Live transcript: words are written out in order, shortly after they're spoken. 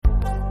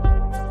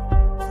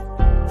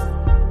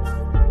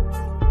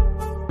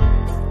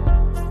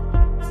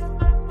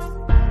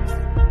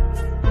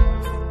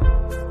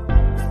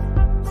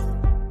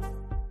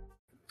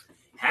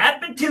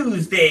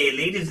Tuesday,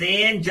 ladies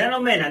and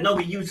gentlemen. I know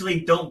we usually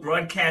don't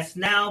broadcast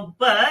now,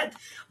 but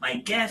my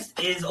guest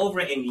is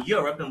over in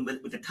Europe, and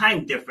with the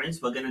time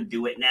difference, we're going to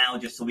do it now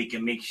just so we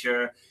can make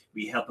sure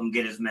we help him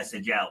get his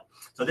message out.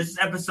 So this is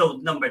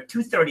episode number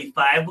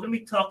 235. We're going to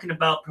be talking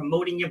about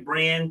promoting your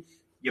brand,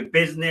 your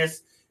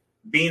business,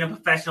 being a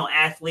professional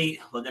athlete.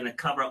 We're going to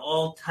cover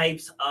all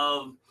types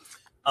of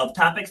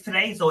topics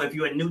today. So if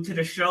you are new to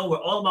the show, we're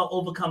all about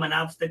overcoming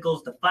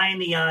obstacles, defying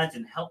the odds,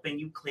 and helping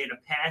you clear the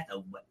path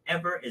of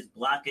whatever is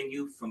blocking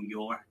you from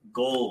your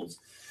goals.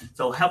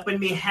 So helping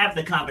me have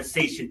the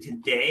conversation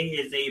today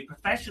is a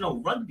professional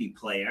rugby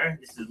player.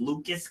 This is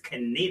Lucas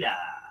Caneda.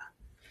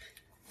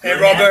 Hey,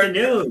 Good Robert.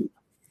 afternoon.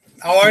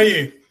 How are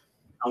you?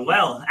 I'm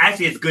well.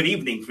 Actually, it's good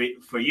evening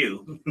for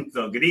you.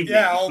 So good evening.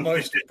 Yeah,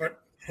 almost.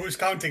 But who's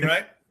counting,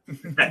 right?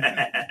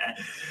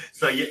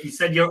 So you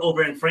said you're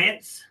over in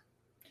France?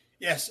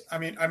 Yes, I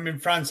mean I'm in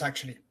France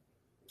actually,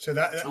 so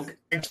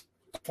thanks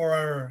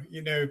for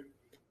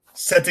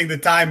setting the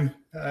time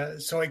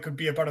so I could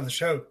be a part of the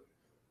show.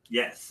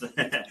 Yes,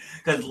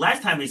 because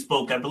last time we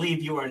spoke, I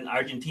believe you were in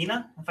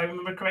Argentina, if I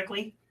remember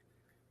correctly.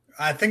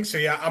 I think so.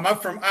 Yeah, I'm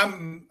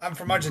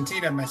from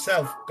Argentina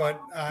myself,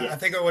 but Yes. I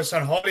think it was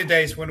on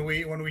holidays when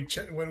we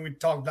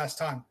talked last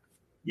time.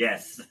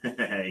 Yes,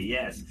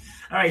 yes.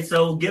 All right,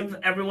 so give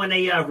everyone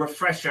a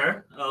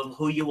refresher of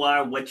who you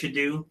are, what you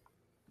do.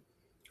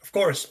 Of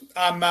course,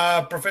 I'm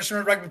a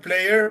professional rugby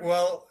player.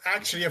 Well,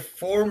 actually, a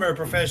former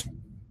professional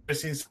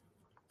since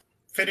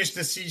finished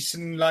the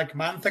season like a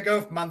month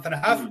and a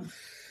half. And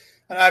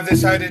I've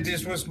decided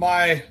this was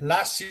my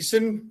last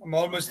season. I'm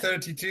almost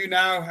 32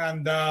 now,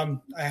 and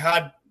I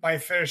had my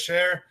fair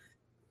share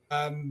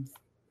on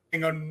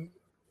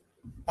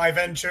my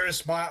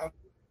ventures, my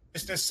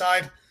business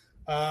side.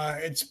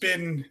 It's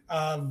been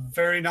a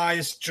very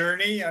nice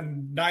journey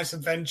and nice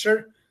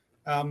adventure.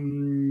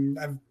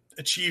 I've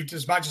achieved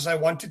as much as I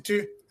wanted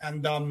to,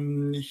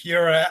 and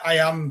here I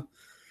am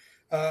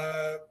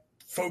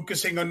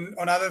focusing on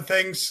other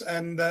things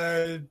and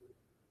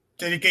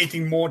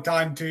dedicating more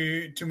time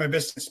to my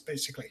business,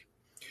 basically.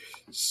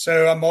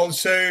 So I'm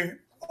also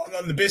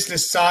on the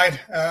business side,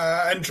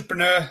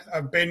 entrepreneur.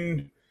 I've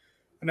been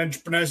an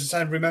entrepreneur since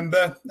I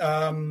remember.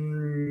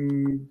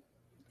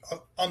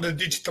 On the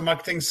digital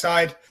marketing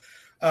side,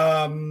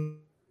 now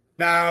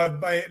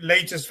my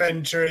latest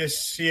venture is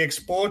CX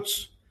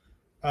Sports.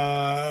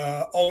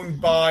 Owned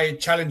by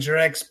Challenger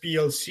X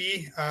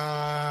PLC,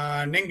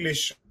 an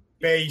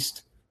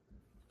English-based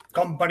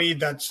company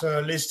that's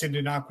listed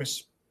in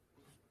Aquis.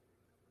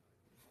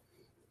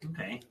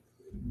 Okay,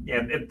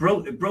 yeah, it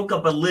broke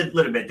up a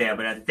little bit there,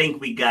 but I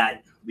think we got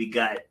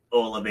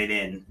all of it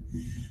in.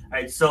 All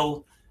right,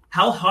 so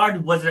how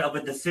hard was it of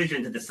a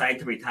decision to decide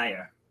to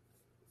retire?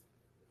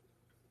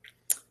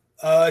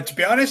 To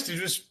be honest,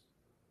 it was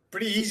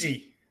pretty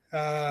easy. Okay.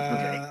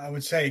 I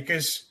would say,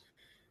 because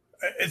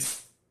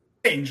it's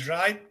strange,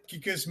 right?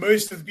 Because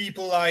most of the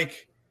people,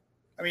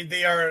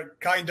 they are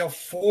kind of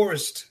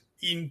forced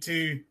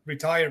into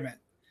retirement.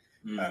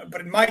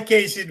 But in my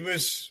case, it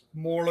was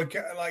more like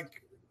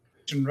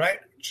right?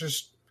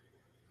 Just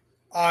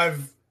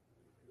I've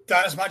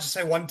done as much as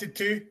I wanted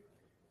to.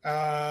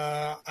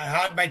 I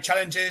had my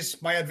challenges,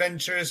 my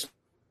adventures,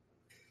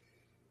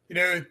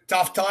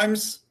 tough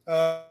times.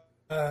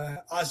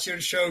 As your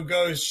show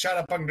goes, shut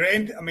up and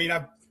grind. I mean,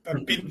 I've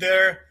been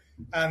there.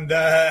 And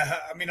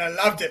I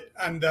loved it.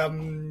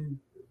 And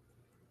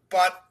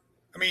but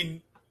I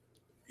mean,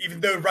 even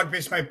though rugby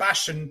is my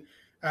passion,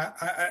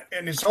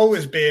 and it's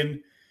always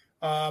been,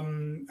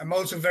 I'm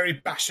also very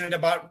passionate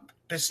about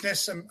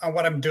business and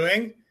what I'm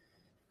doing.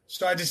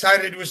 So I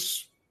decided it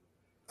was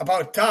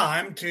about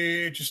time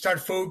to start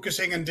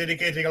focusing and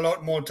dedicating a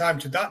lot more time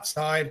to that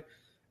side.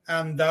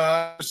 And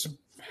I was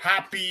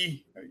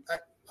happy,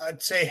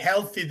 I'd say,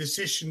 healthy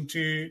decision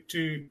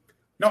to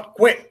not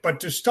quit, but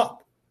to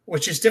stop,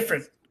 which is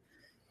different.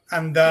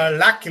 And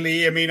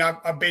luckily,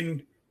 I've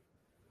been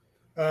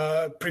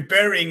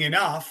preparing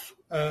enough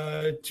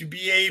to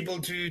be able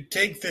to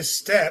take this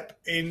step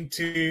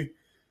into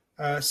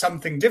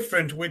something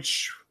different,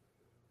 which,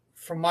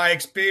 from my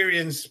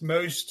experience,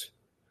 most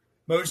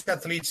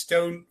athletes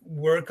don't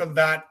work on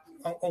that,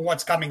 on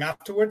what's coming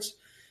afterwards.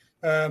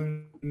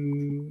 I've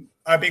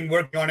been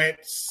working on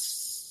it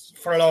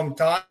for a long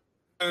time.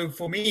 So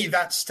for me,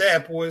 that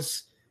step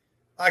was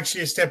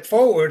actually a step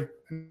forward,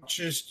 not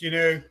just,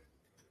 a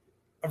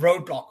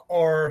roadblock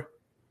or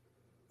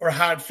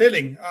hard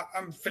feeling.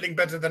 I'm feeling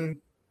better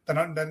than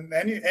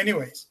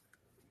anyways.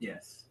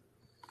 Yes.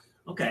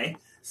 Okay.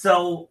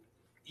 So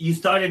you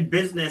started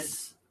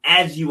business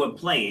as you were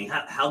playing.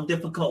 How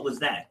difficult was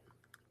that?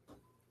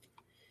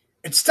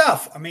 It's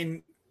tough.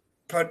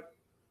 But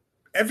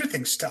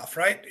everything's tough,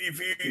 right?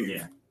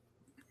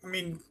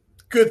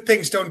 Good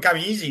things don't come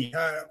easy.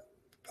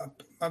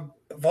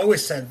 I've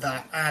always said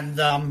that. And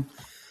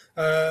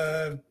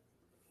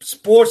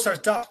sports are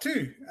tough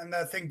too, and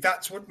I think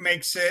that's what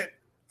makes it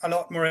a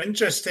lot more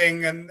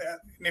interesting. And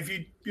if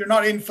you're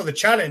not in for the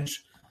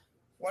challenge,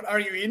 what are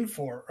you in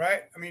for,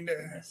 right?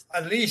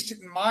 At least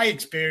in my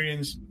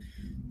experience,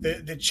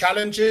 the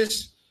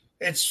challenges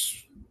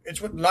it's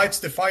what lights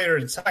the fire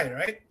inside,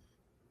 right?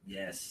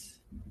 Yes.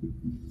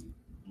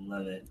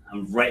 Love it.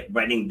 I'm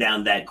writing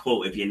down that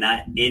quote. If you're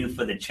not in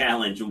for the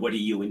challenge, what are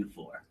you in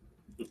for?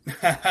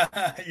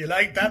 You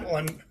like that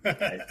one?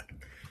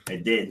 I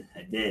did.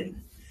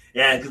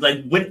 Yeah, because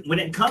like when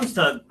it comes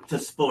to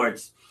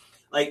sports,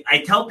 like I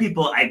tell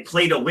people I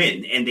play to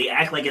win, and they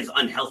act like it's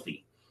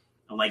unhealthy.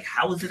 I'm like,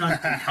 how is it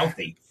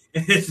unhealthy?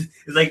 It's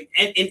like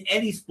in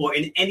any sport,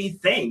 in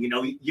anything,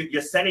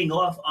 you're setting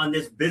off on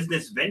this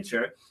business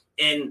venture,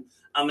 and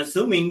I'm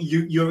assuming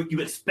you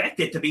expect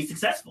it to be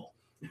successful.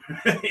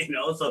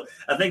 So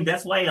I think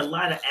that's why a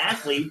lot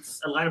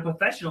of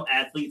professional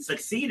athletes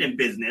succeed in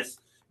business,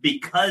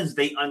 because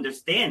they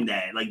understand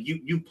that. Like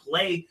you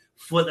play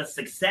for the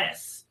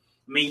success.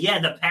 I mean, yeah,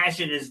 the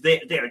passion is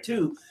there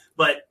too,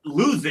 but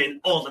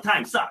losing all the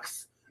time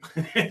sucks.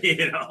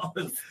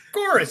 Of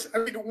course. I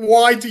mean,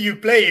 why do you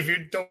play if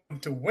you don't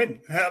want to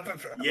win?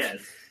 Yes.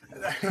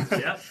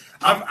 Yeah.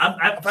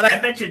 I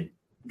mentioned.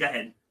 Go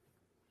ahead.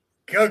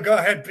 Go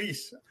ahead,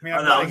 please.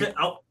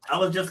 I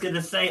was just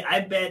gonna say, I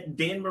bet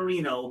Dan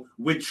Marino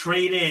would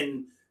trade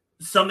in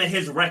some of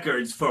his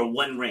records for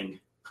one ring.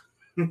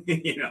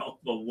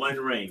 For one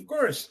ring. Of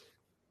course.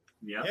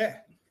 Yep. Yeah.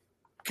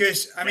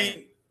 Because I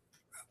mean,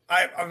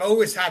 I've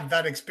always had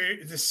that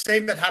experience. The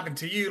same that happened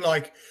to you.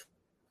 Like,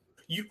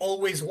 you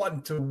always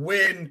want to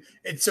win.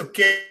 It's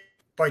okay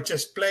by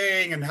just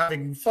playing and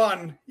having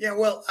fun. Yeah.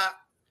 Well,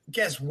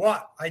 guess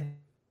what? I'm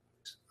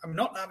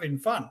not having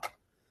fun.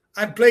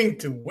 I'm playing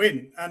to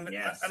win, and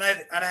yes. and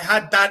I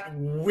had that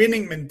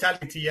winning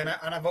mentality, and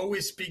I've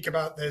always speak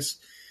about this.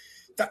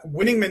 That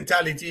winning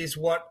mentality is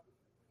what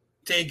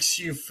takes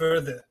you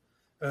further,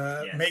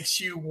 yes. Makes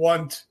you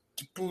want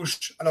to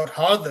push a lot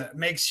harder,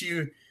 makes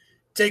you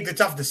take the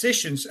tough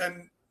decisions,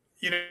 and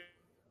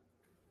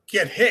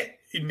get hit.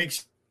 It makes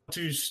you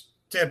to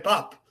step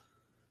up.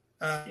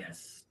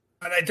 Yes,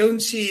 and I don't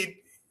see it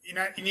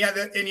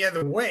any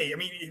other way. I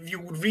mean, if you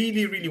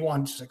really, really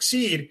want to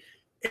succeed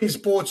in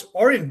sports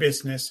or in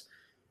business,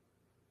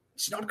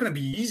 it's not going to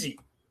be easy.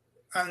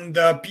 And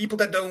people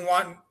that don't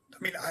want, I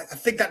mean, I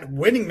think that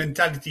winning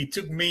mentality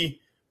took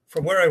me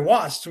from where I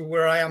was to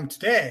where I am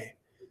today.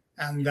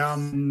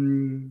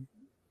 And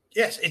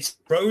yes, it's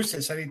a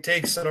process and it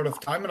takes a lot of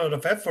time, a lot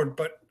of effort,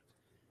 but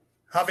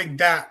having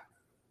that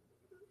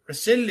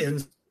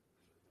resilience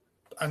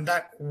and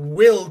that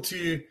will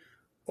to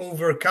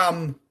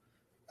overcome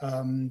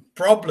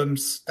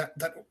problems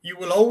that you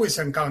will always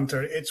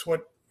encounter, it's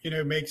what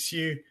makes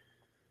you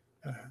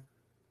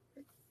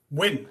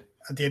win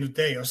at the end of the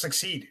day or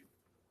succeed.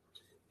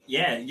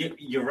 Yeah,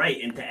 you're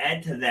right. And to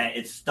add to that,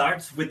 it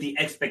starts with the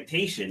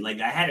expectation. Like,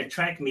 I had a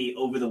track meet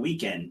over the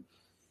weekend,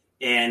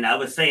 and I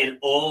was saying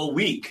all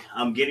week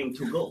I'm getting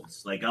 2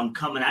 golds. Like, I'm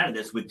coming out of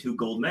this with 2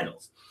 gold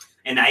medals.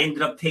 And I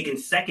ended up taking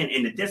second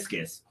in the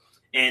discus,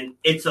 and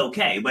it's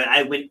okay. But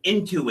I went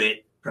into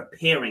it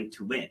preparing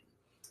to win.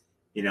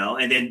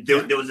 And then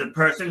there was a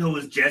person who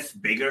was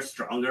just bigger,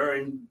 stronger,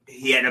 and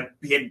he had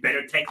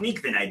better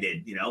technique than I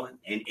did,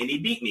 and he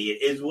beat me.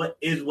 It is what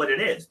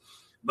it is.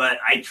 But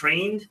I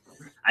trained,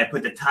 I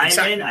put the time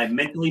in, I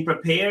mentally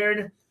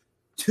prepared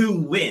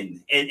to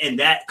win. And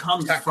that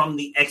comes from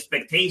the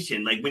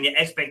expectation. Like, when your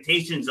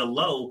expectations are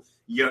low,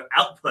 your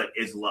output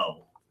is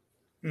low.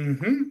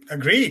 Mm-hmm.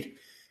 Agreed.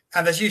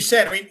 And as you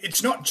said, I mean,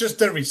 it's not just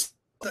the result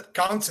that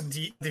counts at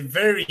the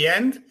very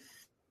end.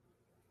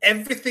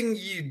 Everything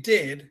you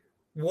did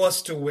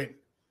was to win.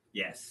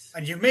 Yes.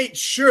 And you made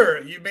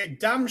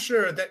damn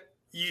sure that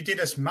you did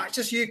as much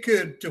as you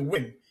could to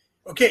win.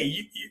 Okay,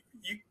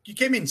 you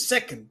came in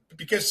second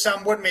because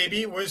someone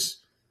maybe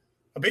was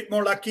a bit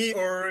more lucky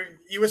or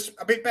he was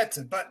a bit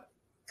better. But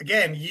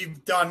again,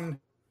 you've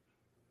done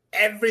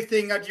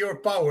everything at your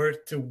power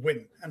to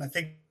win. And I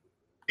think it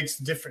makes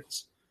the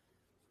difference.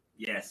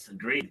 Yes,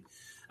 agreed.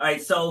 All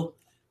right, so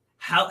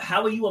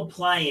how are you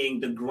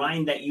applying the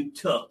grind that you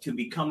took to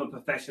become a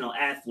professional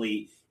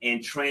athlete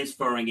and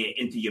transferring it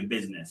into your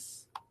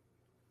business?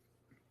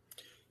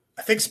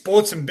 I think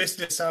sports and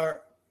business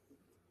are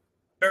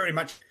very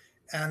much,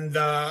 and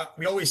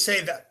we always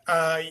say that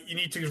you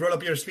need to roll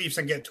up your sleeves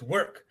and get to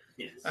work.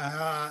 Yes.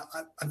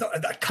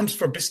 That comes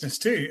for business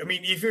too. I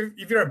mean, if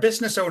you're a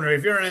business owner,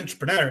 if you're an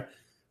entrepreneur,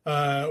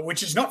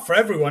 which is not for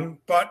everyone,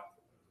 but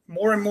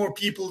more and more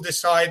people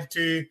decide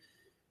to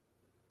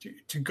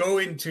go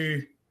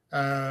into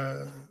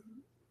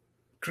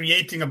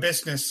creating a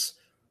business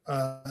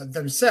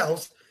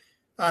themselves.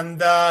 And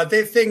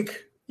they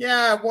think,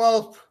 yeah,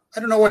 well, I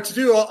don't know what to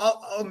do.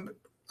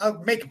 I'll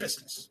make a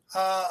business.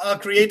 I'll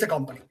create a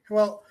company.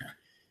 Well, I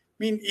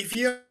mean, if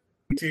you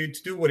to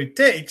do what it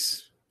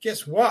takes,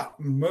 guess what?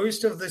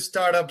 Most of the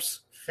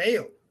startups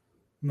fail.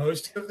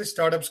 Most of the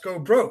startups go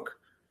broke.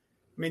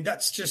 I mean,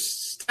 that's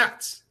just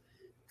stats.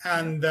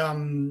 And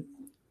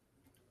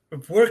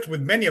we've worked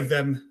with many of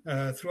them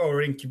through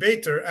our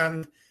incubator.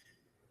 And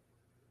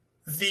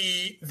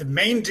the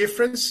main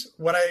difference,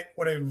 what I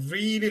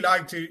really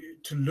like to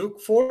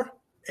look for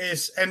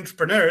is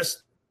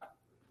entrepreneurs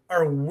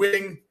are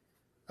willing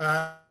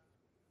that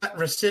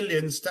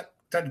resilience, that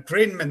that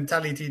green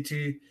mentality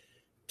to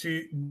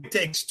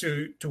takes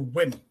to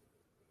win.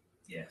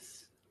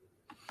 Yes.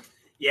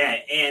 Yeah,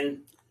 and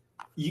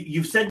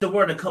you've said the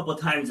word a couple of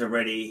times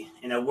already,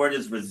 and that word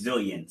is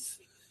resilience.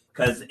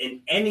 Because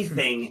in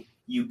anything,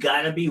 you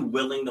got to be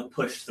willing to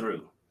push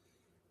through.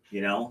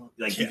 You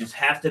just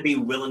have to be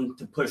willing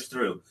to push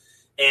through.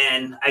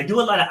 And I do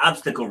a lot of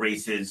obstacle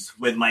races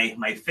with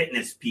my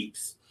fitness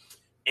peeps.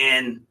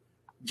 And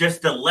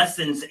just the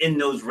lessons in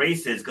those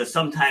races, because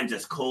sometimes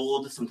it's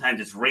cold, sometimes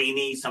it's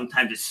rainy,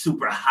 sometimes it's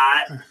super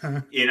hot,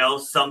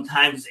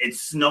 sometimes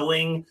it's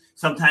snowing,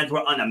 sometimes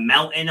we're on a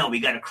mountain or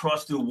we got to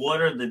cross through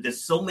water.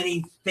 There's so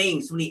many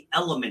things, so many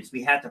elements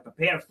we have to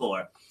prepare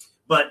for.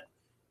 But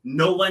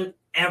no one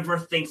ever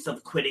thinks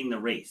of quitting the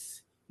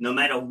race, no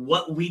matter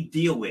what we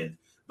deal with.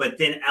 But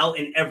then out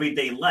in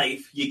everyday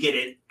life, you get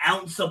an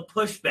ounce of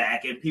pushback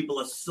and people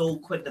are so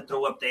quick to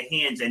throw up their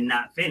hands and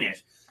not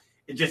finish.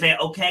 And just say,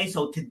 okay,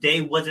 so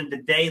today wasn't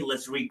the day.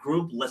 Let's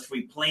regroup, let's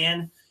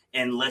replan,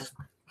 and let's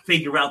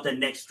figure out the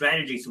next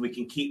strategy so we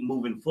can keep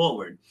moving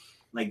forward.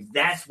 Like,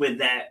 that's where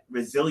that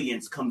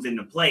resilience comes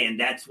into play. And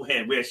that's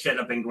where Shut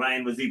Up and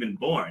Grind was even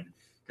born.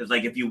 Because,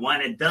 like, if you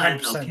want it done,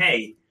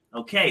 100%.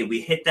 Okay, we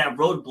hit that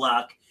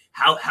roadblock.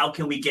 How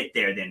can we get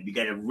there then? We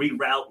got to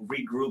reroute,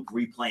 regroup,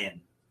 replan.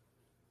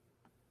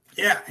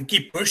 Yeah, and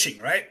keep pushing,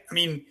 right? I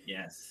mean,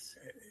 yes,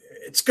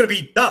 it's going to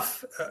be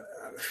tough.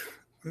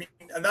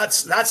 And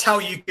that's how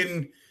you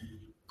can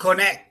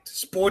connect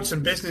sports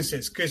and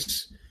businesses,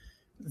 because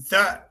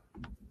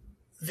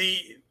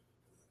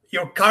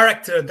your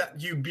character that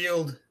you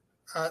build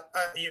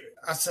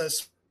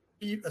as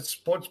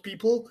sports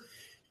people,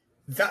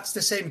 that's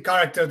the same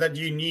character that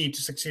you need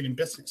to succeed in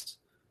business.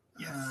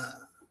 Yes.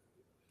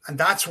 And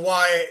that's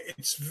why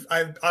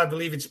I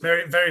believe it's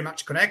very, very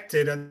much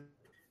connected, and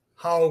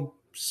how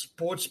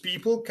sports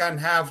people can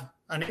have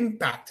an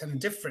impact and a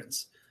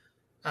difference.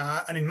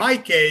 And in my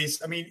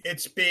case, I mean,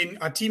 it's been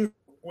a team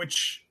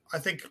which I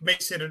think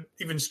makes it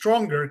even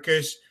stronger,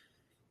 because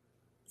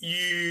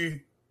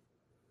you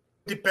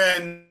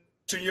depend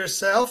on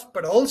yourself,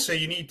 but also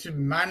you need to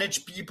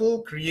manage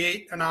people,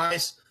 create a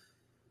nice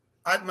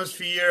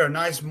atmosphere, a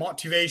nice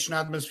motivation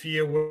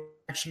atmosphere where we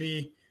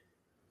actually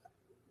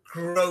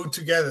grow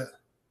together,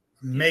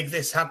 make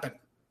this happen.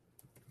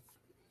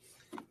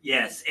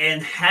 Yes,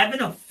 and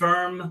having a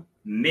firm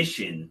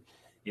mission,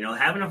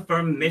 having a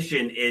firm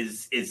mission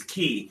is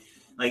key.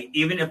 Like,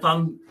 even if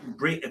I'm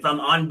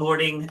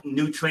onboarding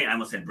new train, I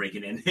almost said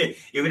breaking in.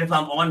 Even if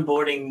I'm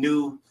onboarding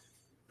new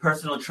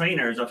personal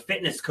trainers or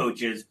fitness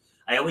coaches,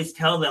 I always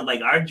tell them,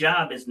 like, our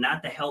job is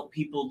not to help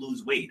people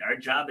lose weight. Our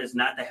job is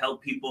not to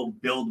help people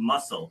build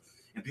muscle.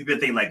 And people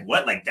think, like,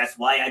 what? Like, that's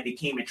why I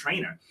became a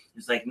trainer.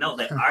 It's like, no,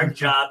 that our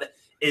job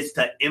is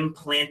to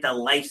implant a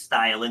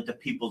lifestyle into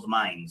people's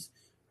minds.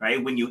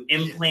 Right? When you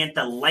implant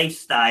the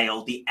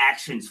lifestyle, the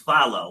actions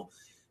follow.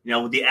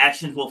 The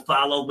actions will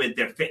follow with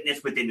their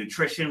fitness, with their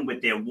nutrition,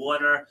 with their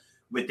water,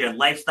 with their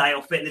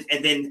lifestyle fitness,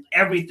 and then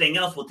everything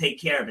else will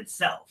take care of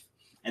itself.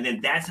 And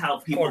then that's how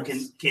people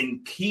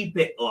can keep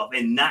it off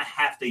and not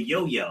have to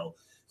yo-yo.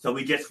 So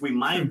we just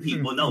remind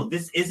people, no,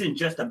 this isn't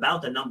just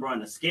about the number on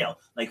the scale.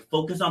 Like,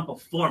 focus on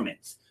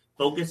performance.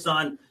 Focus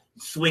on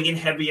swinging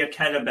heavier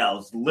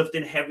kettlebells,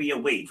 lifting heavier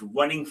weights,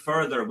 running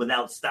further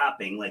without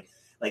stopping. Like,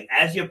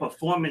 as your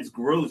performance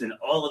grows in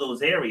all of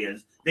those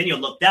areas, then you'll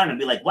look down and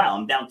be like, wow,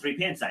 I'm down 3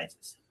 pant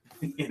sizes.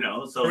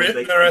 So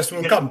the rest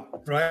will come,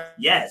 right?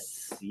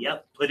 Yes.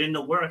 Yep. Put in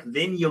the work,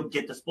 then you'll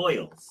get the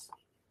spoils.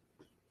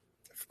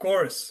 Of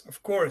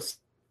course.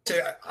 So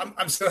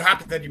I'm so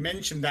happy that you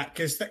mentioned that,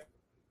 because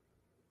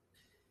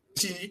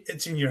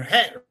it's in your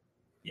head.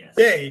 Yes.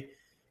 Today,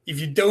 if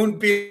you don't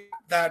build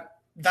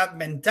that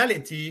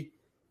mentality,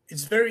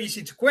 it's very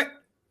easy to quit.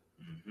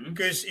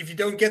 Because if you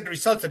don't get the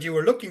results that you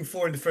were looking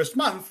for in the first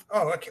month,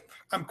 okay,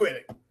 I'm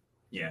quitting.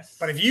 Yes.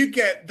 But if you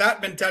get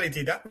that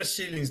mentality, that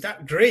resilience,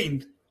 that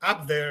grain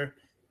up there,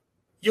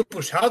 you'll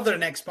push harder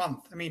next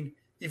month. I mean,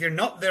 if you're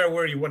not there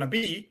where you want to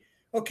be,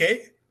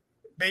 okay,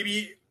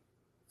 maybe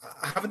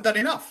I haven't done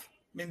enough.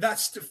 I mean,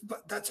 that's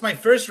my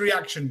first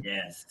reaction.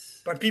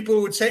 Yes. But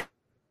people would say,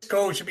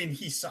 coach, I mean,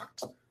 he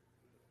sucked.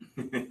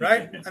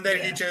 Right? And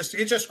then he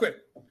just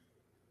quit.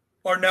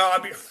 Or no,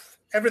 I mean,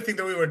 everything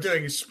that we were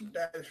doing is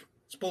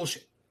it's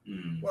bullshit.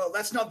 Well,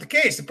 that's not the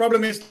case. The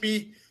problem is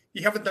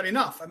you haven't done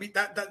enough. I mean,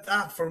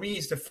 that for me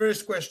is the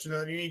first question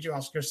that you need to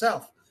ask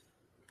yourself.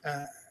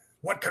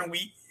 What can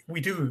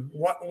we do?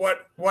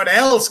 What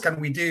else can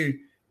we do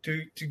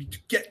to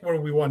get where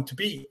we want to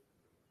be?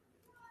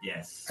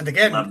 Yes. And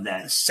again, love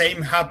that. The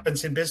same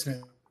happens in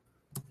business.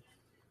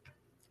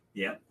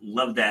 Yeah,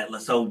 love that.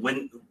 So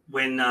when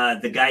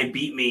the guy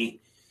beat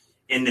me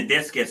in the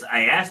discus,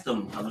 I asked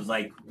him, I was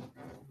like,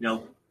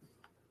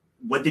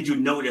 what did you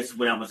notice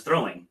when I was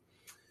throwing?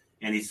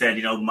 And he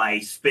said, my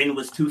spin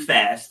was too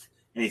fast.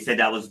 And he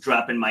said I was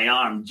dropping my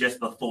arm just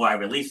before I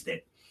released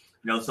it.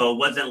 So it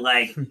wasn't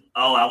like,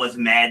 I was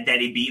mad that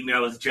he beat me. I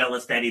was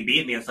jealous that he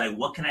beat me. It's like,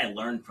 what can I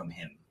learn from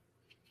him?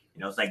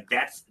 It's like,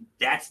 that's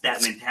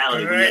that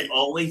mentality. When you're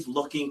always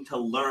looking to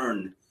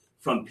learn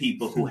from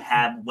people who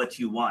have what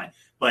you want.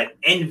 But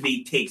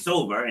envy takes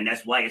over, and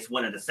that's why it's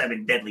one of the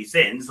 7 deadly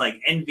sins.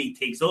 Like envy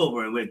takes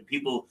over, and when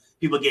people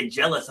get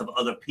jealous of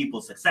other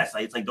people's success.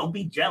 Like, it's like, don't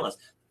be jealous.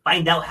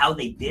 Find out how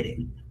they did it.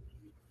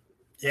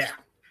 Yeah.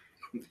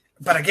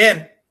 But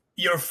again,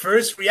 your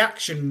first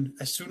reaction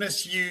as soon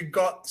as you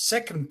got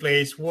second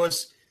place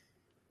was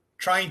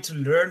trying to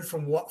learn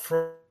from what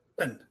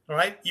happened,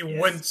 right? You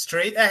went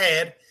straight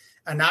ahead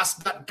and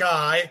asked that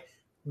guy,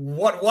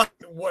 what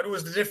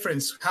was the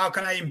difference? How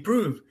can I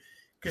improve?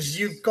 Because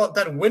you've got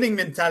that winning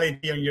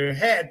mentality on your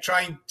head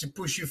trying to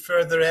push you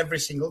further every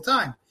single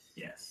time.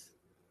 Yes.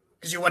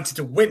 Because you wanted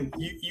to win.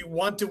 You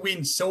want to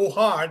win so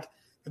hard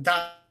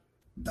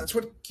that's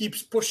what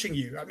keeps pushing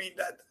you. I mean,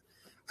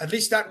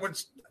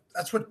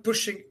 that's what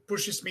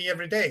pushes me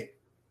every day.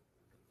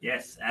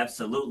 Yes,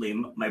 absolutely.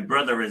 My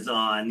brother is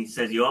on. He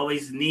says you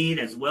always need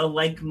as well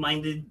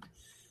like-minded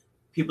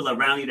people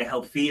around you to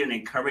help feed and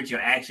encourage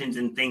your actions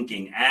and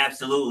thinking.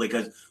 Absolutely,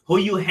 because who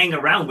you hang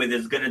around with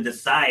is going to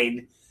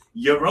decide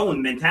your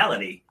own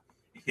mentality.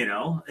 You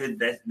know,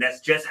 that's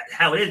just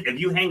how it is. If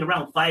you hang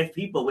around 5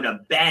 people with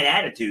a bad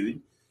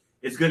attitude,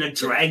 it's going to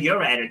drag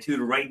your attitude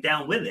right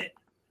down with it.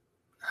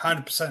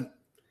 100%.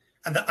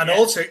 And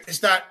also is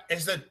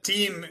the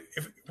team.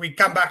 If we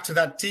come back to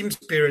that team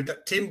spirit,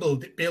 that team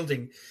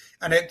building,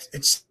 and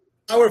it's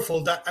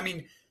powerful. That I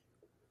mean,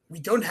 we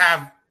don't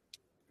have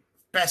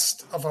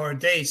best of our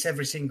days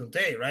every single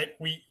day, right?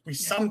 We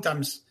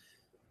sometimes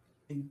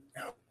and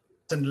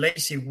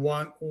lazy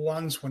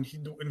once when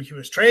he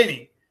was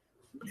training.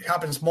 It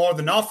happens more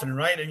than often,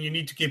 right? And you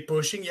need to keep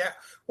pushing. Yeah.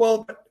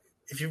 Well, but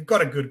if you've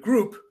got a good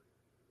group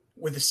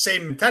with the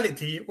same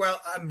mentality, well,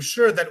 I'm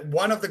sure that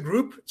one of the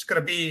group is going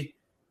to be,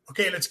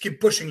 okay, let's keep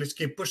pushing.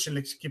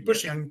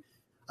 And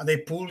they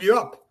pull you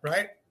up,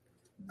 right?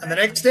 And the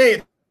next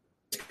day,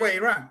 it's the way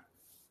around.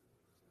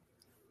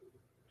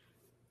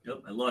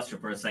 Yep, I lost you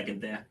for a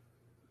second there.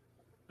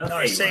 Okay, no,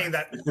 I was saying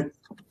that. Go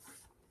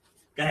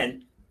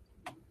ahead.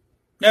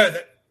 No,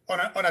 that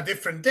on a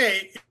different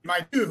day, it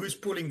might be who's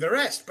pulling the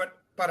rest.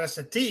 But as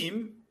a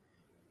team,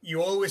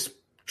 you always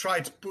try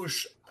to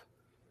push.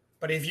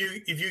 But if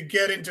you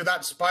get into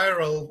that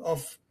spiral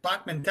of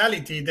bad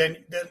mentality,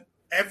 then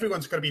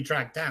everyone's going to be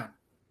dragged down.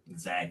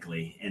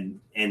 Exactly,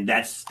 and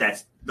that's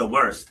the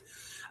worst.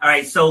 All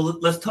right, so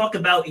let's talk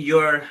about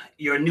your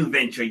new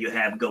venture you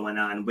have going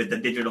on with the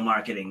digital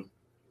marketing.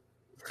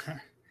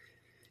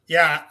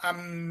 Yeah,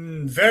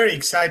 I'm very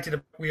excited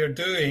about what we are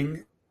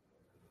doing.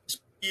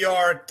 We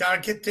are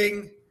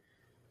targeting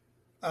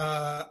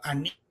a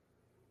niche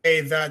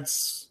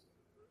that's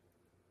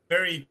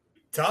very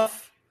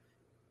tough.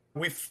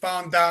 We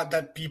found out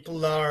that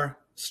people are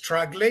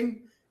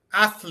struggling,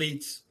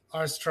 athletes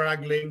are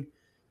struggling,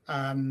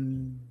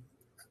 and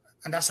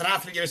as an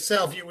athlete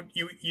yourself,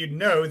 you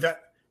know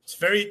that it's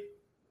very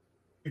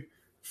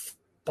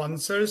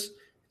sponsors.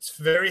 It's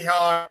very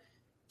hard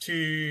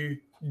to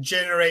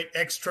generate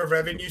extra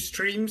revenue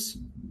streams.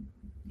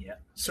 Yeah.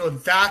 So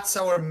that's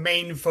our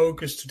main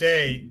focus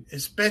today,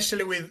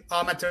 especially with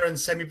amateur and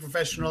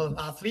semi-professional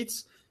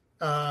athletes.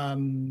 We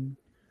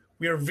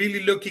are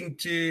really looking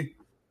to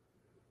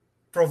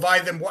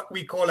provide them what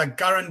we call a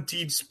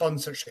guaranteed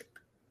sponsorship,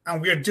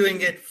 and we are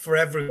doing it for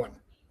everyone.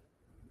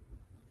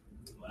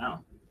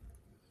 Wow.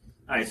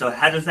 All right. So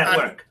how does that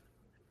work?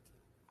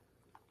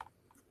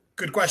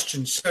 Good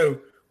question.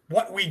 So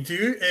what we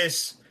do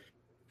is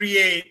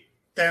create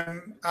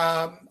them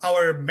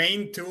our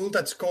main tool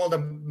that's called a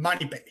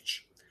money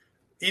page.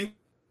 In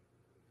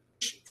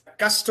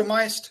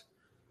customized,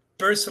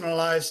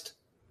 personalized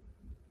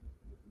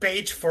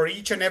page for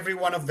each and every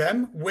one of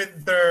them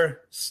with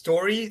their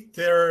story,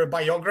 their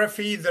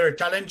biography, their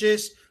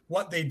challenges,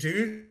 what they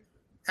do.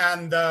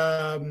 And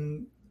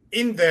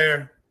in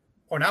there,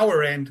 on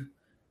our end,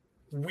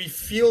 we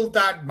fill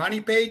that money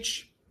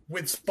page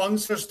with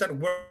sponsors that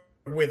work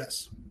with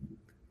us.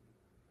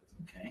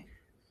 Okay.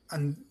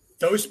 And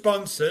those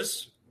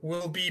sponsors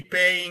will be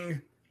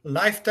paying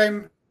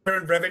lifetime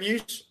current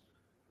revenues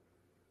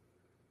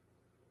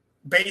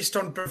based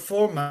on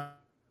performance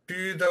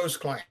to those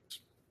clients.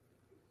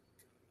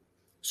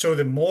 So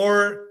the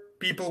more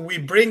people we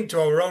bring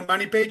to our own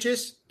money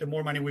pages, the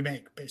more money we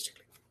make,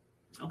 basically.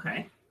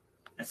 Okay,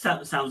 that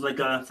sounds like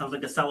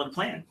a solid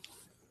plan.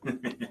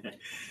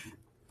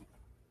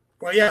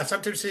 Well, yeah.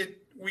 Sometimes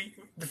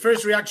the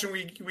first reaction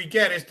we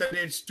get is that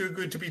it's too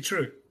good to be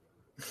true.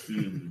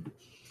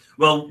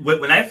 Well,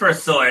 when I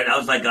first saw it, I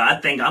was like, I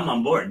think I'm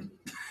on board.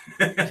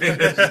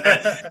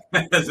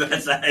 It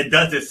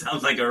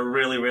sounds like a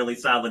really, really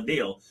solid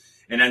deal.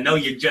 And I know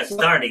you're just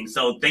starting,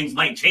 so things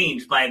might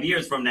change 5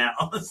 years from now.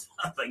 So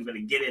I'm going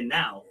to get in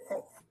now.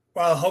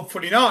 Well,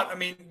 hopefully not. I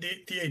mean,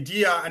 the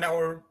idea and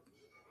our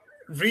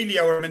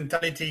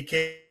mentality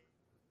came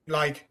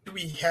like, do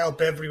we help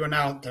everyone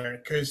out there?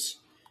 Because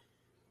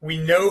we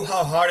know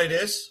how hard it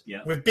is.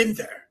 Yeah. We've been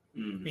there.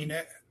 Mm-hmm. I mean,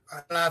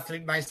 I'm an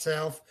athlete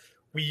myself.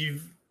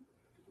 We've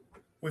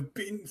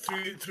been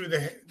through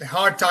the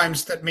hard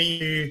times that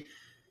mean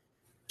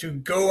to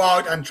go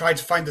out and try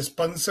to find a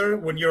sponsor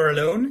when you're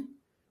alone.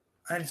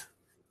 And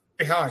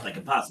high. It's like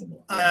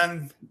impossible.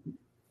 And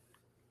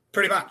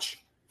pretty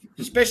much,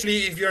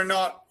 especially if you're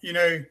not,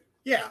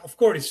 of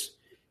course,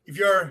 if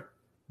you're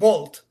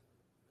Bolt,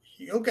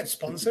 you'll get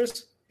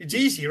sponsors. It's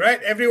easy,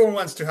 right? Everyone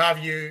wants to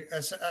have you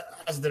as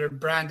their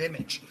brand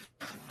image.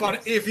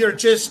 But if you're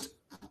just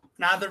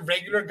another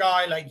regular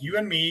guy like you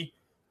and me,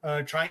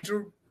 trying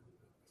to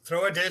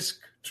throw a disc,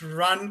 to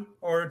run,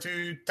 or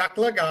to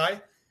tackle a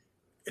guy,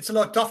 it's a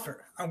lot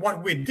tougher. And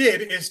what we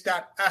did is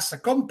that as a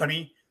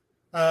company,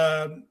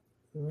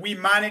 we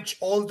manage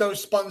all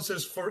those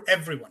sponsors for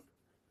everyone.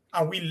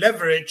 And we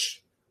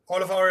leverage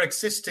all of our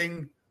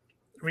existing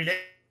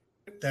relations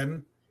with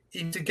them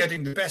into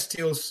getting the best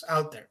deals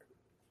out there.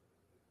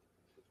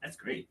 That's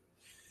great.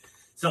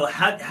 So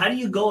how do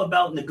you go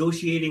about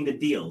negotiating the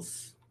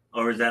deals?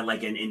 Or is that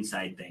like an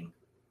inside thing?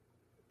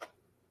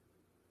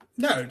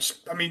 No,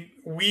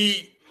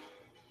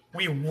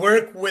 we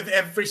work with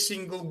every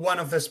single one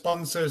of the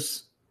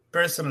sponsors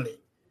personally.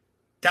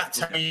 That's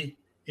how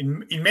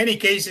in many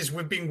cases,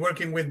 we've been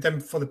working with them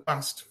for the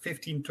past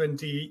 15,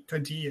 20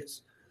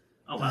 years.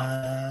 Oh,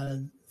 wow.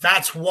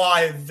 That's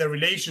why the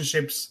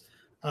relationships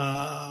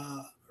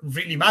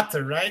really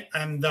matter, right?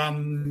 And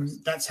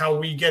that's how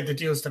we get the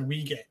deals that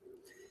we get.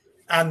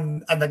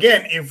 And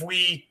again, if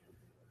we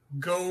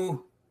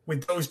go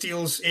with those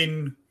deals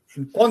in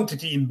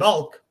quantity, in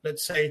bulk,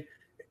 let's say,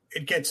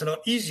 it gets a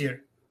lot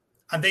easier.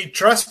 And they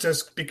trust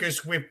us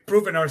because we've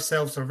proven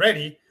ourselves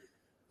already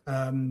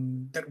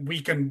that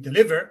we can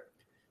deliver.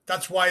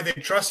 That's why they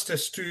trust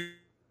us to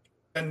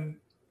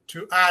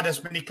add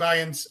as many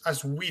clients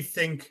as we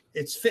think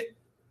it's fit.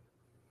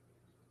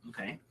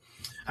 Okay.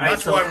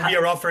 That's why we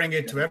are offering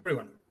it to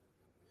everyone.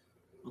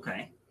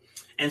 Okay.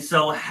 And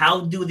so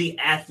how do the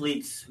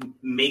athletes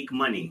make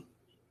money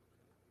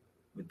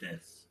with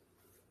this?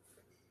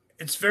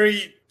 It's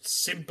very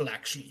simple,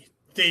 actually.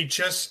 They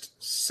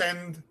just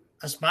send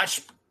as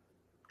much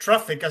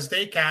traffic as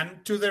they can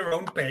to their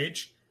own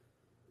page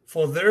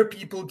for their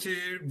people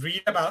to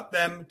read about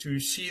them, to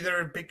see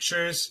their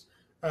pictures.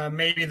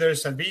 Maybe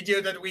there's a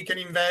video that we can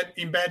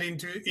embed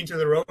into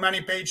their own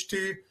money page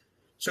too.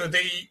 So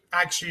they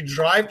actually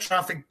drive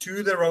traffic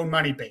to their own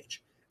money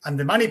page. And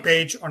the money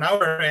page on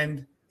our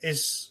end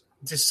is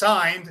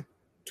designed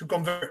to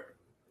convert.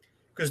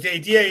 Because the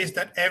idea is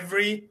that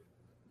every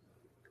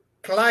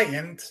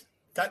client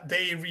that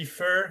they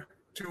refer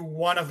to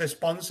one of the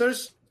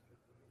sponsors,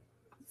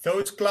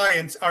 those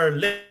clients are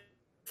linked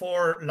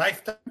for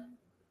lifetime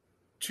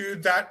to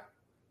that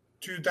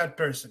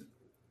person.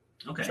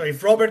 Okay. So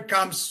if Robert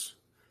comes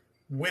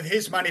with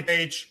his money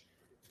page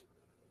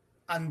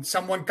and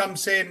someone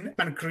comes in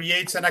and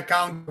creates an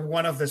account for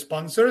one of the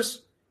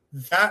sponsors,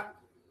 that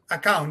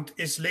account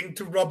is linked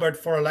to Robert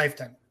for a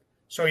lifetime.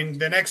 So in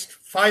the next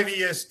 5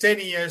 years, 10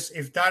 years,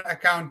 if that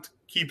account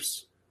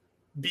keeps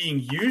being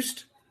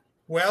used,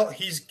 well,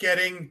 he's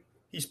paying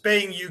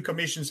you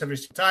commissions every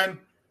time,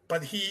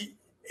 but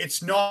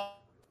it's not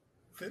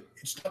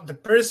the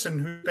person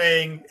who's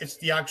paying, it's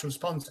the actual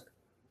sponsor.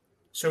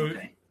 So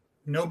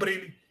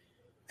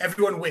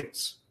everyone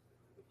wins.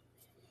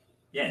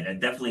 Yeah, that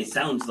definitely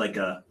sounds like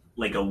a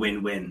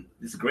win-win.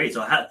 This is great.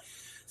 So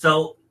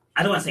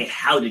I don't want to say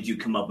how did you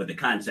come up with the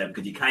concept,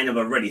 because you kind of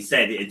already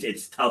said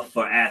it's tough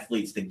for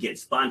athletes to get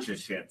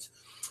sponsorships.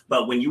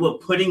 But when you were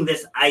putting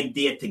this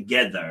idea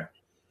together,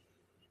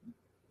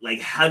 like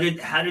how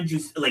did you,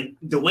 like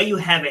the way you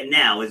have it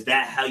now, is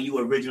that how you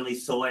originally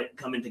saw it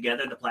coming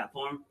together, the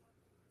platform?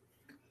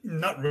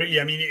 Not really.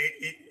 I mean,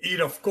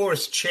 it of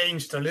course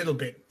changed a little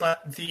bit,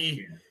 but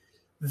the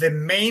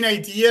main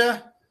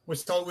idea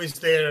was always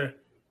there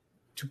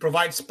to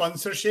provide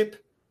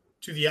sponsorship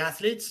to the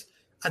athletes.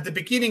 At the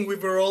beginning, we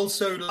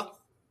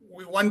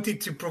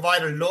wanted to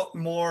provide a lot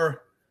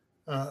more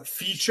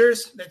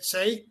features, let's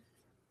say,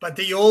 but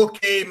they all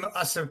came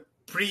as a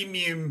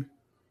premium.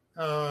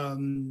 I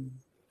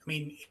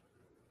mean,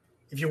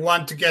 if you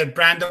want to get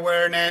brand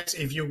awareness,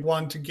 if you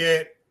want to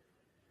get,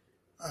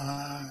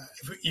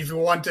 if you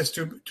want us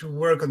to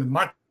work on the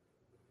market,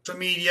 social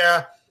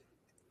media,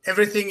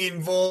 everything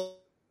involved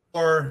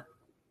or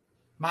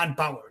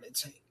manpower,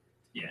 let's say.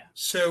 Yeah.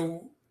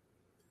 So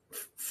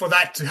for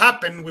that to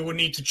happen, we would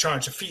need to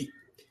charge a fee.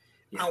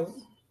 Yeah. Now,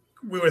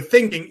 we were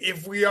thinking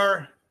if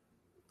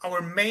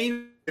our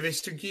main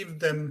is to give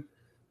them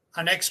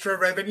an extra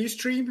revenue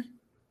stream,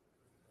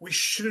 we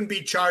shouldn't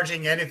be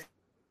charging anything.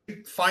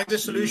 Find a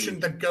solution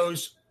that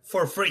goes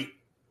for free.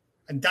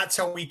 And that's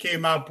how we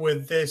came up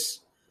with this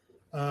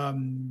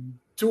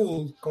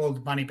tool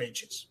called Money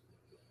Pages.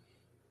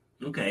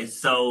 Okay,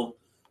 so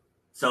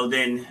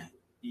then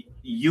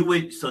you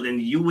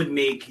would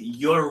make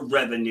your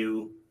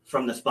revenue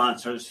from the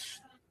sponsors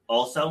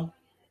also?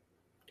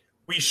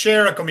 We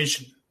share a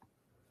commission.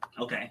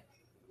 Okay.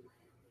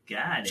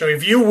 Got it. So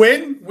if you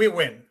win, we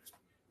win.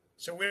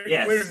 So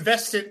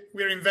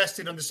we're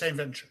invested on the same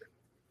venture.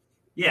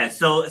 Yeah,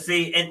 so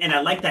see, and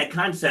I like that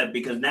concept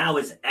because now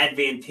it's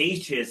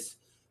advantageous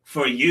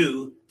for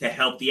you to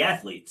help the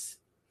athletes.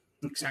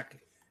 Exactly.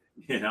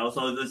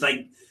 So it's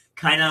like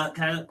kind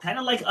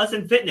of like us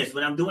in fitness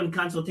when I'm doing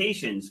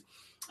consultations.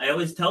 I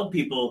always tell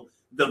people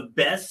the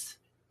best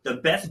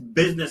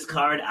business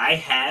card I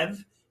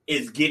have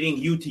is getting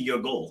you to your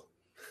goal.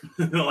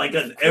 Like,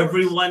 cause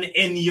everyone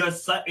in your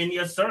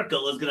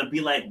circle is gonna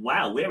be like,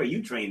 "Wow, where are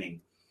you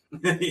training?"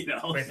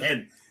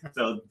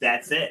 So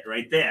that's it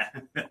right there.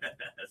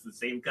 That's the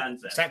same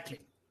concept. Exactly.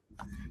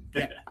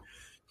 Yeah.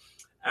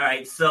 All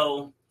right.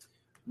 So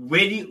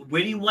where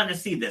do you want to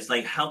see this?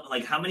 Like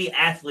how many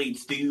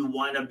athletes do you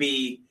want to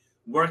be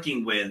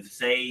working with,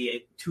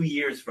 say 2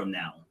 years from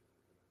now?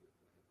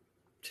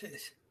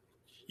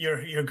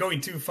 You're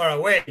going too far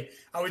away.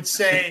 I would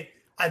say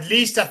at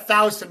least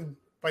 1,000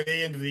 by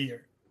the end of the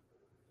year.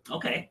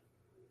 Okay,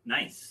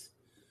 nice.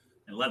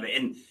 I love it.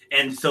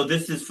 And so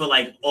this is for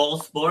like all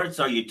sports.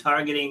 Are you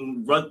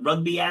targeting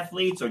rugby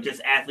athletes or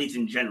just athletes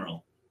in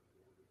general?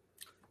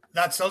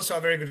 That's also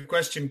a very good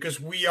question because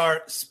we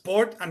are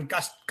sport and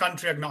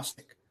country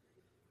agnostic.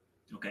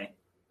 Okay.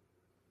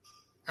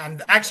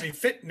 And actually,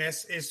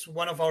 fitness is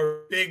one of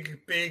our big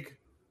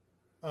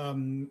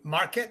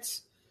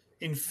markets.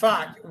 In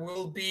fact,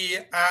 we'll be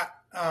at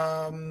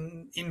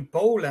in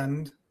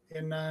Poland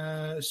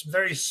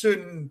very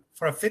soon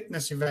for a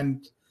fitness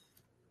event.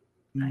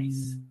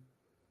 Nice.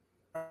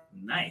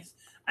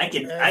 I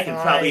can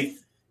probably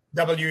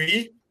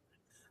WE.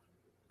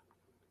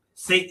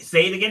 Say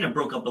it again. It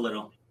broke up a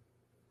little.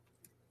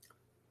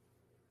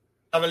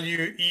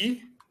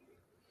 WE.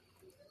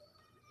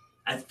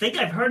 I think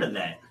I've heard of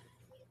that.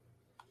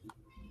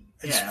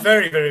 It's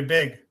very, very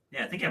big.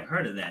 Yeah, I think I've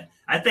heard of that.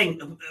 I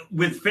think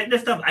with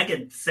fitness stuff, I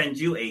could send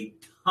you a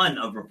ton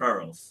of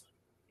referrals.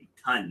 A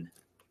ton.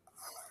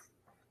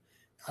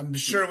 I'm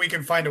sure we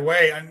can find a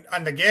way.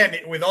 And again,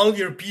 with all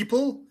your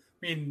people,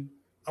 I mean,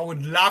 I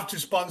would love to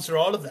sponsor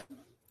all of them.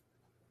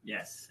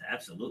 Yes,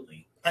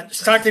 absolutely. And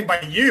starting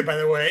by you, by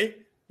the way.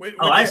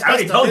 I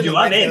already told you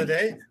I'm in.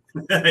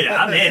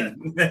 Yeah, I'm in.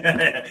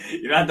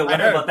 You don't have to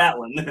worry about that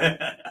one.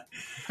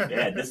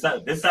 Yeah, this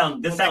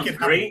sounds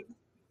great.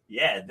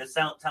 Yeah, this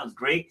sounds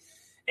great.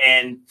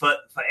 And for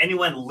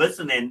anyone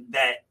listening,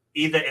 that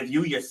either if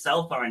you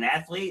yourself are an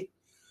athlete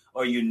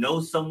or you know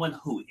someone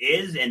who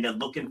is and they're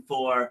looking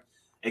for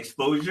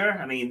exposure,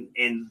 I mean,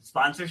 in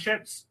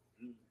sponsorships,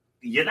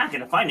 you're not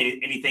going to find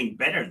anything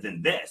better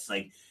than this.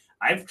 Like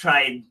I've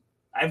tried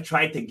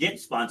to get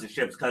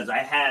sponsorships because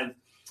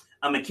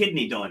I'm a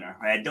kidney donor.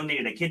 Right? I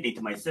donated a kidney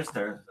to my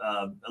sister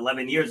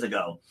 11 years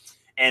ago.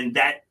 And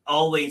that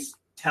always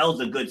tells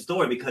a good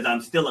story because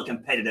I'm still a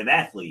competitive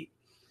athlete.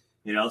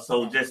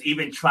 So just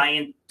even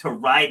trying to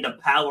ride the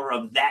power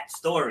of that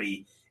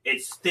story,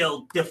 it's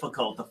still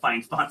difficult to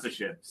find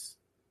sponsorships.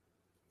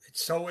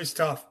 It's always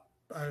tough.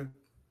 I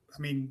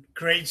mean,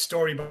 great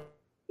story, but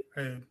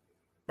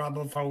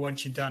bravo for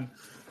what you've done.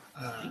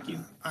 Thank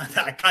you.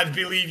 I can't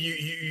believe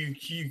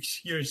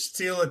you're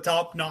still a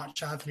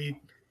top-notch athlete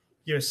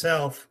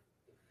yourself.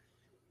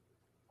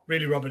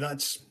 Really, Robert,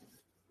 that's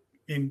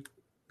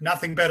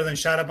nothing better than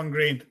Shut Up and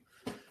Grind.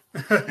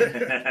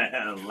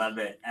 Love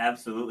it.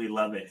 Absolutely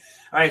love it.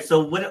 All right.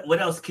 So what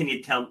else can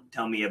you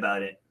tell me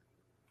about it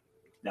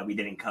that we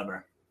didn't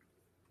cover?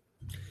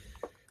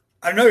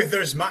 I don't know if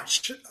there's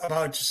much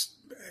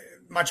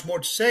more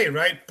to say,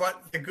 right?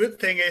 But the good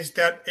thing is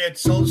that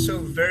it's also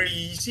very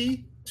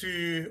easy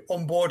to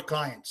onboard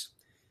clients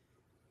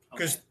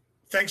because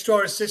thanks to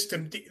our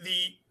system,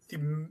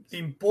 the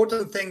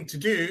important thing to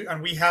do,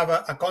 and we have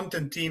a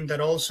content team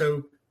that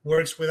also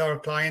works with our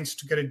clients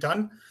to get it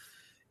done,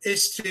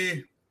 is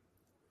to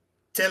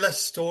tell a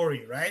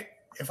story, right?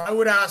 If I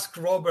would ask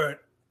Robert,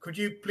 could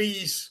you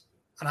please,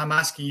 and I'm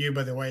asking you,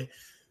 by the way,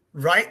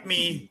 write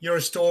me your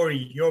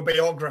story, your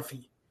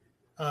biography.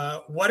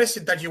 What is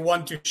it that you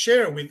want to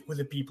share with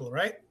the people,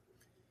 right?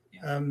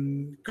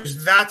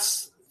 Because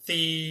that's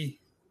the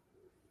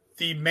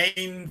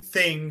main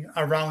thing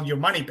around your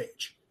money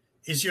page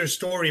is your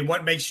story.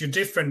 What makes you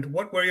different?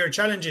 What were your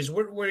challenges?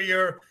 What were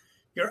your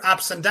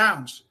ups and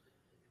downs?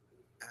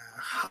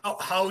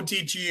 How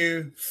did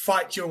you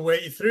fight your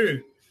way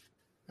through?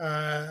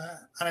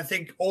 And I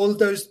think all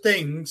those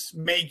things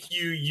make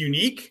you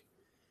unique,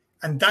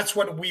 and that's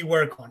what we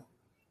work on.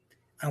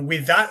 And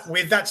with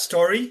that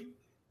story,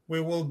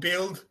 we will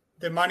build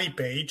the money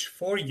page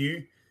for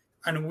you,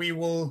 and we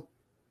will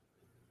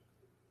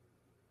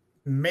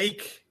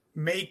make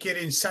it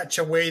in such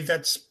a way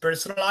that's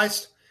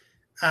personalized,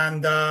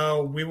 and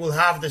we will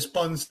have the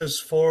sponsors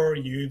for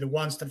you, the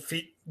ones that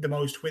fit the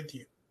most with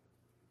you.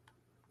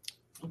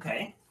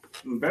 Okay,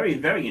 I'm very,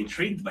 very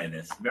intrigued by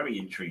this. Very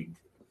intrigued.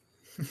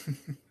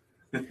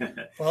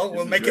 Well,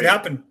 we'll make it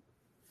happen.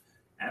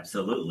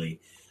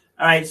 Absolutely.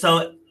 All right.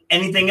 So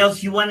anything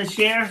else you want to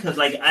share? Because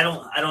like I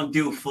don't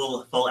do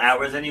full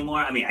hours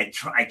anymore. I mean,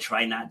 I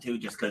try not to,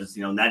 just because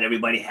not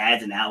everybody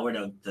has an hour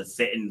to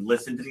sit and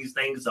listen to these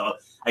things. So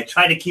I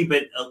try to keep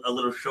it a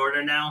little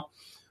shorter now.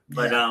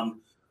 But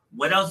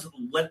what else?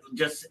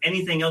 Just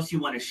anything else you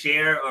want to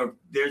share? Or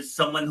there's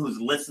someone who's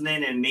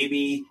listening and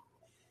maybe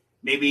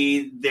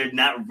they're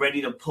not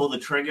ready to pull the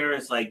trigger.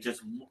 It's like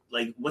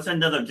what's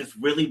another just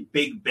really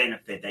big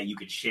benefit that you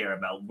could share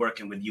about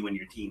working with you and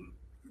your team?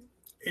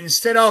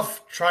 Instead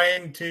of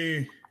trying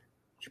to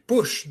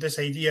push this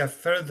idea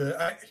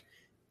further.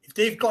 If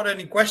they've got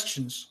any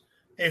questions,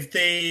 if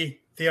they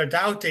are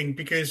doubting,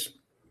 because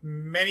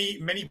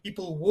many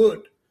people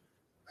would,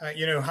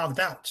 have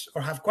doubts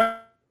or have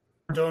questions,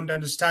 don't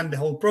understand the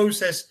whole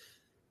process,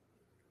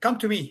 come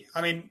to me.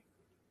 I mean,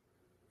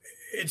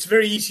 it's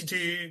very easy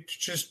to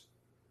just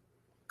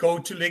go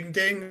to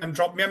LinkedIn and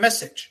drop me a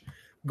message.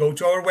 Go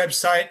to our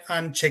website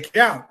and check it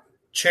out.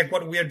 Check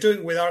what we are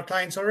doing with our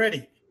clients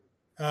already.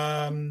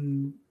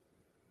 The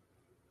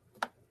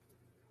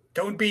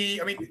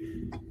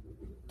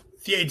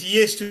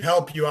idea is to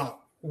help you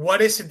out.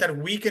 What is it that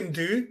we can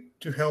do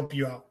to help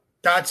you out?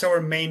 That's our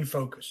main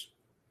focus.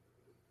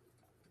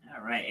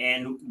 All right.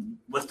 And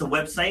what's the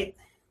website?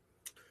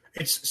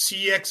 It's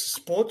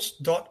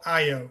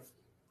cxsports.io.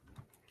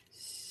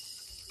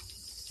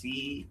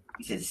 You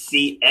said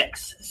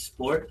CX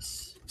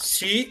Sports?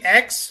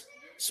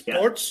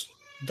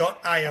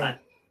 cxsports.io.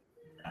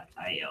 All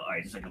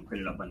right, so I can put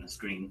it up on the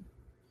screen.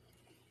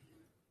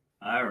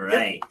 All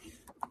right. Yep.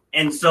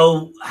 And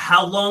so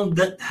how long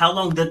did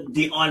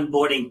the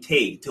onboarding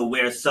take to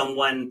where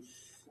someone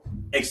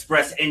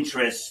expressed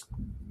interest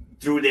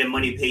through their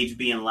money page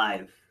being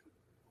live?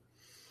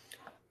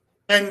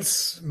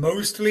 Depends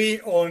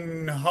mostly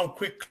on how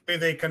quickly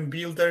they can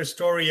build their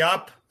story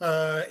up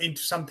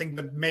into something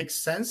that makes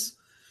sense.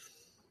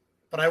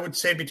 But I would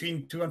say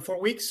between 2 and 4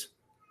 weeks.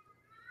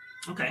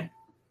 Okay.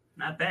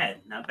 Not bad.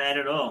 Not bad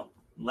at all.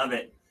 Love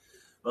it.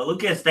 Well,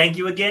 Lucas, thank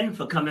you again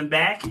for coming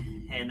back.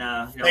 And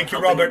thank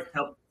you, Robert.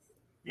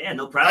 Yeah,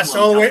 no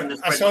problem.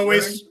 As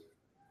always,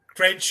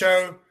 great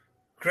show,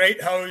 great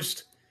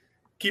host.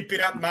 Keep it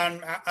up,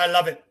 man. I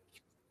love it.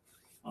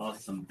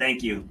 Awesome.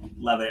 Thank you.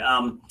 Love it.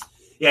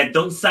 Yeah,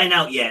 don't sign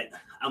out yet.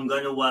 I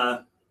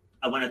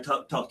want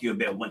to talk to you a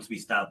bit once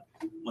we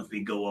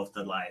go off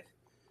the live.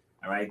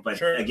 All right. But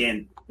sure.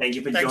 Again, thank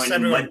you for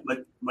joining.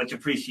 Much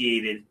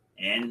appreciated.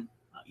 And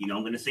I'm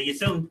going to see you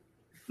soon.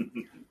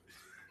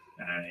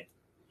 All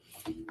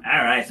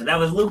right. So that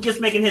was Lucas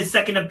making his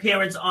second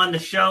appearance on the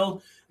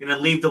show. I'm going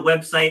to leave the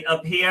website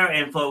up here.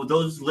 And for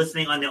those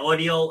listening on the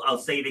audio, I'll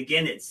say it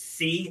again. It's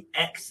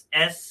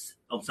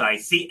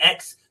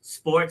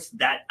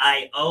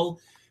cxsports.io,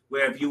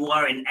 where if you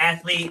are an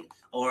athlete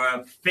or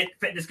a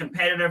fitness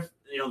competitor,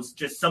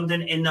 just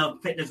something in the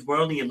fitness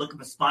world and you're looking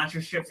for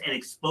sponsorships and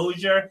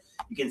exposure,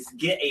 you can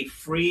get a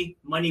free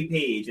money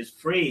page. It's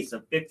free.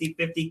 So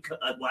 50-50.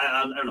 I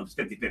don't know if it's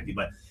 50-50,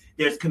 but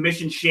there's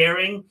commission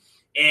sharing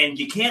and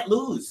you can't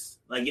lose.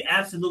 Like you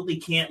absolutely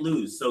can't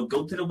lose. So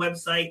go to the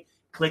website,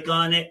 click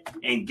on it,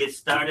 and get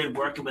started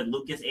working with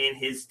Lucas and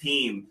his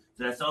team.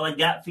 So that's all I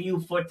got for you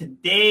for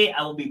today.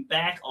 I will be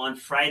back on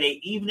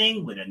Friday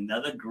evening with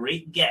another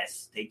great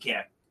guest. Take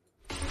care.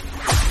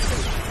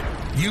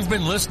 You've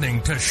been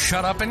listening to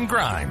Shut Up and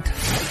Grind.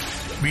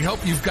 We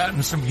hope you've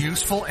gotten some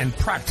useful and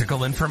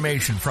practical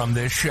information from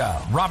this show.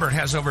 Robert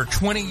has over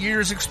 20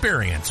 years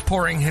experience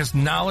pouring his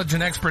knowledge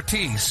and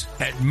expertise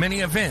at many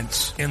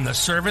events in the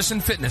service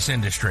and fitness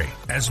industry,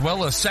 as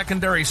well as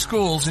secondary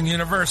schools and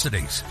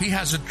universities. He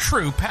has a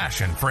true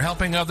passion for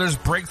helping others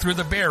break through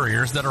the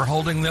barriers that are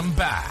holding them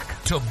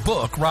back. To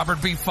book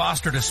Robert B.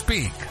 Foster to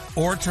speak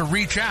or to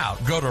reach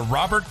out, go to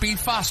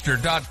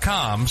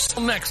robertbfoster.com.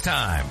 Till next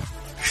time,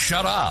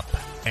 shut up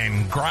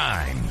and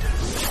grind.